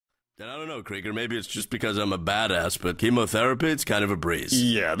And I don't know, Krieger, maybe it's just because I'm a badass, but chemotherapy, it's kind of a breeze.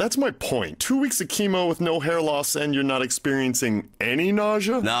 Yeah, that's my point. 2 weeks of chemo with no hair loss and you're not experiencing any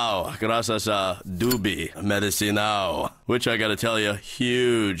nausea? No, gracias a Dubi Medicinao, which I gotta tell you,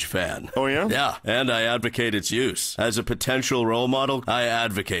 huge fan. Oh, yeah? Yeah, and I advocate its use. As a potential role model, I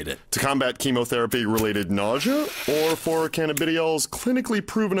advocate it. To combat chemotherapy-related nausea, or for cannabidiol's clinically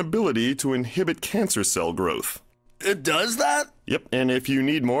proven ability to inhibit cancer cell growth. It does that? Yep, and if you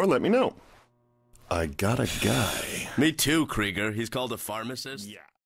need more, let me know. I got a guy. Me too, Krieger. He's called a pharmacist. Yeah.